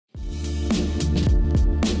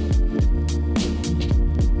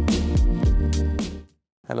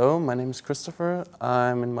my name is Christopher.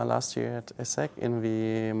 I'm in my last year at ESSEC in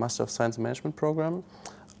the Master of Science Management program.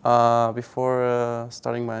 Before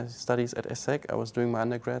starting my studies at ESSEC, I was doing my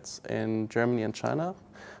undergrads in Germany and China.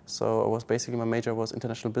 So my major was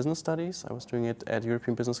international business studies. I was doing it at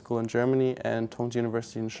European Business School in Germany and Tongji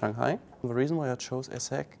University in Shanghai. The reason why I chose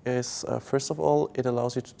ESSEC is, first of all, it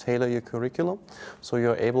allows you to tailor your curriculum. So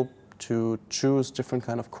you're able to choose different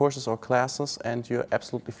kind of courses or classes, and you're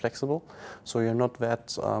absolutely flexible. So you're not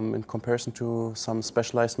that, in comparison to some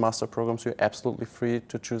specialized master programs, you're absolutely free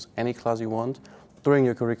to choose any class you want. During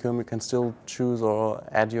your curriculum, you can still choose or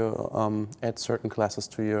add certain classes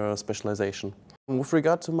to your specialization. With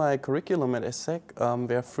regard to my curriculum at ESSEC,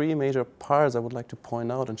 there are three major parts I would like to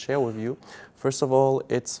point out and share with you. First of all,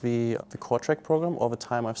 it's the core track program, or the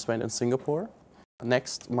time I've spent in Singapore.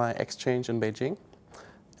 Next, my exchange in Beijing.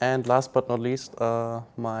 And last but not least,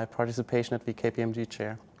 my participation at the KPMG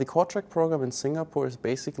chair. The core track program in Singapore is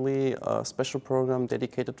basically a special program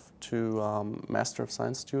dedicated to Master of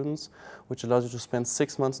Science students, which allows you to spend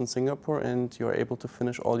 6 months in Singapore, and you're able to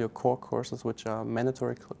finish all your core courses, which are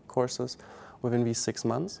mandatory courses, within these 6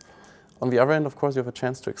 months. On the other hand, of course, you have a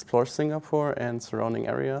chance to explore Singapore and surrounding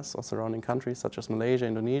areas or surrounding countries such as Malaysia,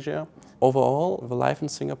 Indonesia. Overall, the life in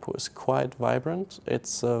Singapore is quite vibrant.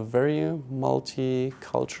 It's a very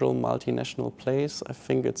multicultural, multinational place. I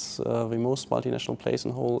think it's the most multinational place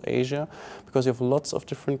in whole Asia, because you have lots of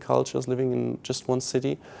different cultures living in just one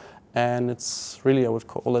city. And it's really, I would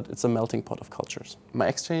call it, it's a melting pot of cultures. My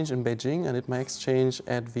exchange in Beijing, I did my exchange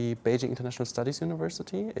at the Beijing International Studies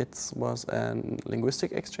University. It was a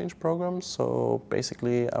linguistic exchange program, so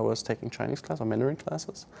basically I was taking Chinese class or Mandarin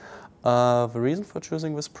classes. The reason for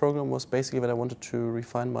choosing this program was basically that I wanted to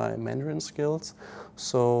refine my Mandarin skills.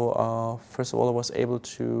 So first of all, I was able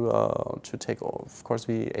to take, of course,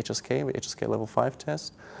 the HSK Level 5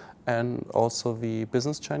 test, and also the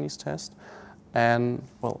Business Chinese test. And,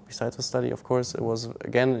 well, besides the study, of course, it was,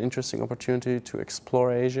 again, an interesting opportunity to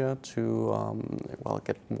explore Asia, to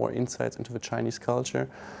get more insights into the Chinese culture,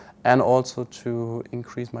 and also to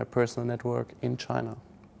increase my personal network in China.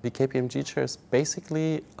 The KPMG chair is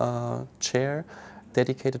basically a chair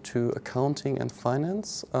dedicated to accounting and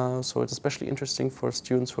finance, so it's especially interesting for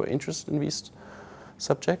students who are interested in these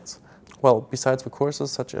subjects. Well, besides the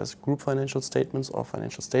courses such as group financial statements or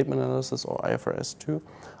financial statement analysis or IFRS 2,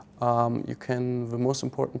 the most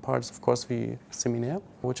important part is, of course, the Seminar,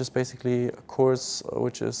 which is basically a course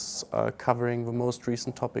which is covering the most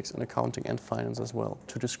recent topics in accounting and finance as well.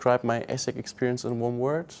 To describe my ESSEC experience in one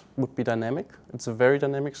word would be dynamic. It's a very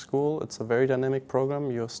dynamic school, it's a very dynamic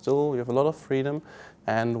program. You have a lot of freedom,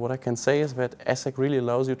 and what I can say is that ESSEC really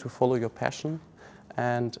allows you to follow your passion.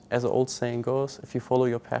 And as the old saying goes, if you follow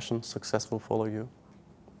your passion, success will follow you.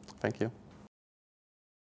 Thank you.